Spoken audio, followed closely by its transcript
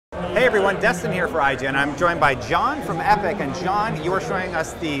Hey everyone, Destin here for IGN. I'm joined by John from Epic, and John, you are showing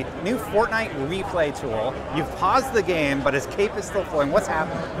us the new Fortnite replay tool. You've paused the game, but his cape is still flowing. What's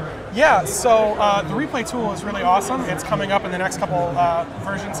happening? Yeah, so the replay tool is really awesome. It's coming up in the next couple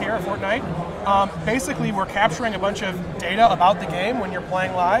versions here of Fortnite. Basically, we're capturing a bunch of data about the game when you're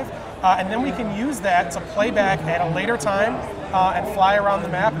playing live, and then we can use that to play back at a later time and fly around the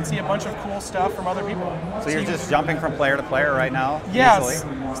map and see a bunch of cool stuff from other people. So you're just jumping from player to player right now? Yes.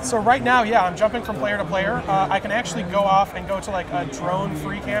 So right now, yeah, I'm jumping from player to player. I can actually go off and go to like a drone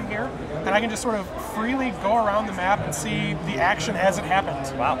free cam here, and I can just sort of freely go around the map and see the action as it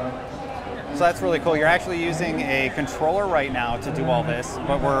happens. Wow. So that's really cool. You're actually using a controller right now to do all this,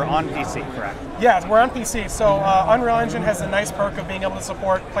 but we're on PC, correct? Yeah, we're on PC. So Unreal Engine has a nice perk of being able to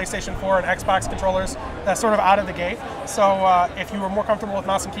support PlayStation 4 and Xbox controllers. That's sort of out of the gate. So if you were more comfortable with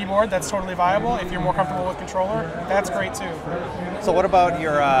mouse and keyboard, that's totally viable. If you're more comfortable with controller, that's great too. So what about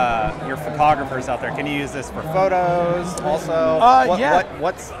your photographers out there? Can you use this for photos also? Yeah.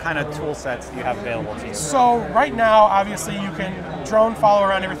 What kind of tool sets do you have available to you? So right now, obviously, you can drone follow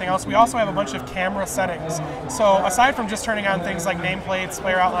around everything else. We also have a bunch of camera settings. So aside from just turning on things like nameplates,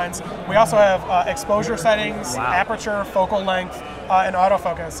 player outlines, we also have exposure settings, aperture, focal length, and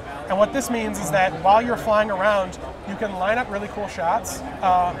autofocus. And what this means is that while you're flying around, you can line up really cool shots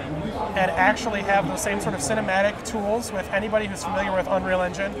and actually have those same sort of cinematic tools with anybody who's familiar with Unreal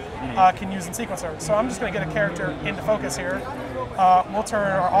Engine can use in Sequencer. So I'm just going to get a character into focus here. We'll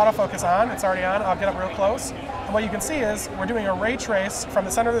turn our autofocus on. It's already on. I'll get up real close. And what you can see is we're doing a ray trace from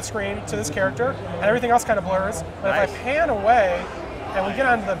the center of the screen to this character, and everything else kind of blurs. But if I pan away and we get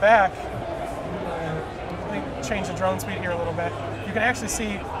onto the back, let me change the drone speed here a little bit. You can actually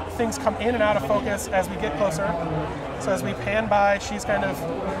see things come in and out of focus as we get closer. So as we pan by, she's kind of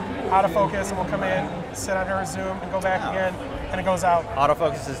out of focus, and we'll come in, sit on her, zoom, and go back again, and it goes out.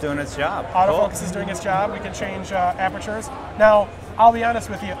 Autofocus is doing its job. Autofocus is doing its job. We can change apertures. Now, I'll be honest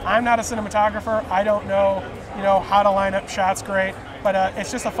with you, I'm not a cinematographer. I don't know, how to line up shots great, but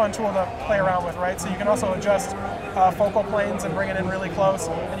it's just a fun tool to play around with, right? So you can also adjust focal planes and bring it in really close,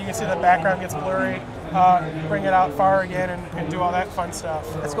 and you can see the background gets blurry. Bring it out far again and do all that fun stuff.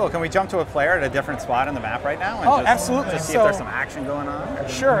 That's cool. Can we jump to a player at a different spot on the map right now? And Absolutely. Just see if there's some action going on?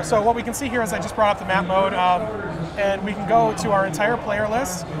 Sure. So what we can see here is I just brought up the map mode, and we can go to our entire player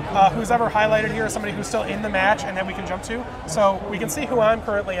list. Who's ever highlighted here is somebody who's still in the match, and then we can jump to. So we can see who I'm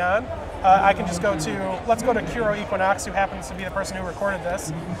currently on. I can just go to, let's go to Kuro Equinox, who happens to be the person who recorded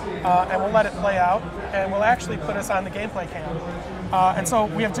this, and we'll let it play out, and we'll actually put us on the gameplay cam. And so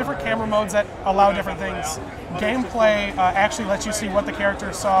we have different camera modes that allow different things. Gameplay actually lets you see what the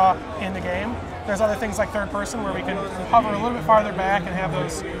character saw in the game. There's other things like third person where we can hover a little bit farther back and have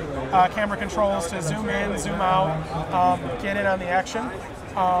those camera controls to zoom in, zoom out, get in on the action.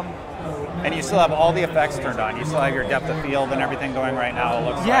 And you still have all the effects turned on. You still have your depth of field and everything going right now. It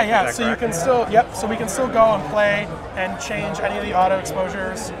looks like. Yeah. So you can still, so we can still go and play and change any of the auto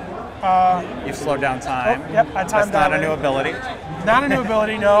exposures. You've slowed down time. I timed That's not a new ability. Not a new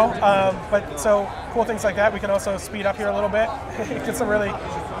ability, no. But so cool things like that. We can also speed up here a little bit, get some really,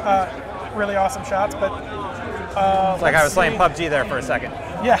 really awesome shots. But it's like I was playing PUBG there for a second.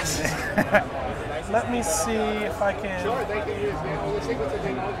 Yes. Let me see if I can.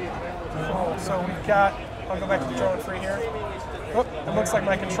 Cool. So we've got. I'll go back to the drone free here. Oh, it looks like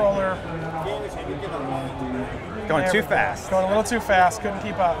my controller. Going too fast. Going a little too fast. Couldn't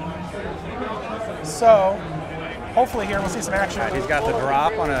keep up. So hopefully here we'll see some action. He's got the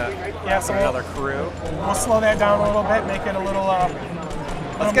drop on another crew. We'll slow that down a little bit, make it a little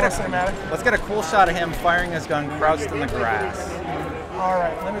more cinematic. Let's get a cool shot of him firing his gun crouched in the grass. All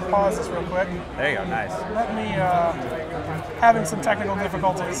right, let me pause this real quick. There you go, nice. Let me, having some technical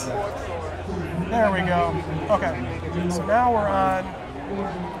difficulties. There we go. Okay, so now we're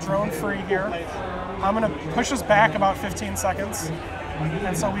on drone free here. I'm gonna push us back about 15 seconds.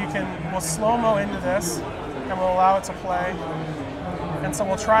 And so we'll slow-mo into this, and we'll allow it to play. And so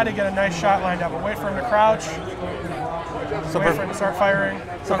we'll try to get a nice shot lined up. We'll wait for him to crouch, wait for him to start firing.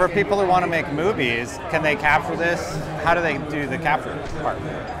 So for people who want to make movies, can they capture this? How do they do the capture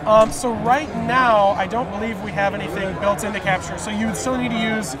part? So right now, I don't believe we have anything built into capture. So you would still need to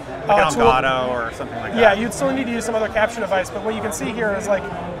use like Elgato or something like that. Yeah, you'd still need to use some other capture device. But what you can see here is like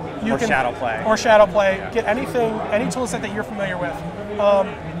you can shadow play. Or shadow play. Yeah. Get anything, any tool set that you're familiar with,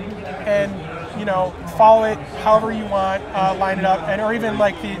 and follow it however you want, line it up, or even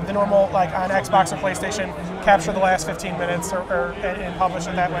like the normal, like on Xbox or PlayStation, capture the last 15 minutes and publish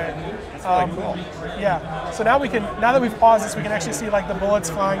it that way. That's really cool. Yeah. So now now that we've paused this, we can actually see like the bullets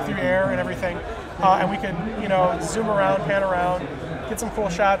flying through air and everything, and we can zoom around, pan around, get some cool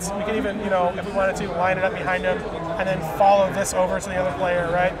shots. We can even, if we wanted to, line it up behind him and then follow this over to the other player,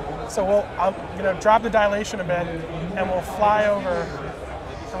 right? So I'm going to drop the dilation a bit, and we'll fly over,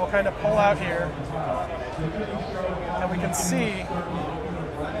 and we'll kind of pull out here, and we can see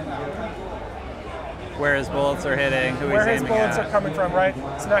where his bullets are hitting, who he's aiming at. Where his bullets are coming from, right?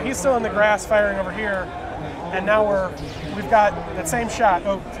 So now he's still in the grass firing over here, and now we've got that same shot.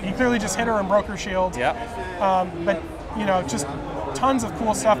 Oh, he clearly just hit her and broke her shield. Yep. But just tons of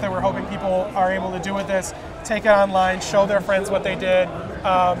cool stuff that we're hoping people are able to do with this. Take it online, show their friends what they did,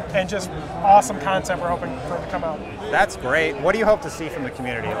 and just awesome content we're hoping for it to come out. That's great. What do you hope to see from the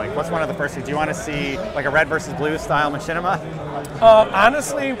community? Like, what's one of the first things? Do you want to see like a red versus blue style machinima?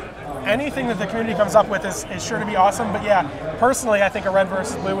 Honestly, anything that the community comes up with is sure to be awesome. But yeah, personally, I think a red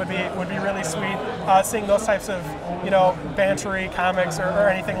versus blue would be really sweet. Seeing those types of bantery comics or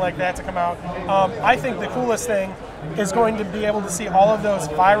anything like that to come out. I think the coolest thing is going to be able to see all of those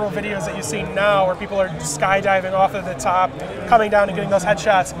viral videos that you see now where people are skydiving off of the top, coming down and getting those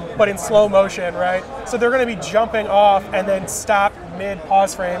headshots, but in slow motion, right? So they're going to be jumping off and then stop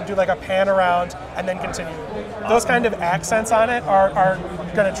mid-pause frame, do like a pan around, and then continue. Those kind of accents on it are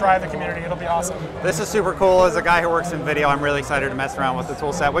going to drive the community. It'll be awesome. This is super cool. As a guy who works in video, I'm really excited to mess around with the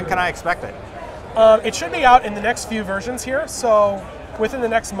tool set. When can I expect it? It should be out in the next few versions here, so within the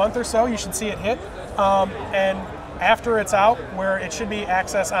next month or so, you should see it hit. And after it's out, where it should be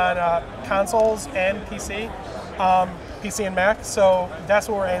access on consoles and PC, PC and Mac. So that's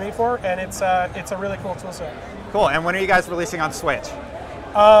what we're aiming for, and it's a really cool tool set. Cool. And when are you guys releasing on Switch?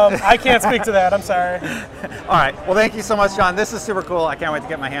 I can't speak to that. I'm sorry. All right. Well, thank you so much, John. This is super cool. I can't wait to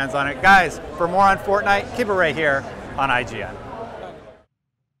get my hands on it. Guys, for more on Fortnite, keep it right here on IGN.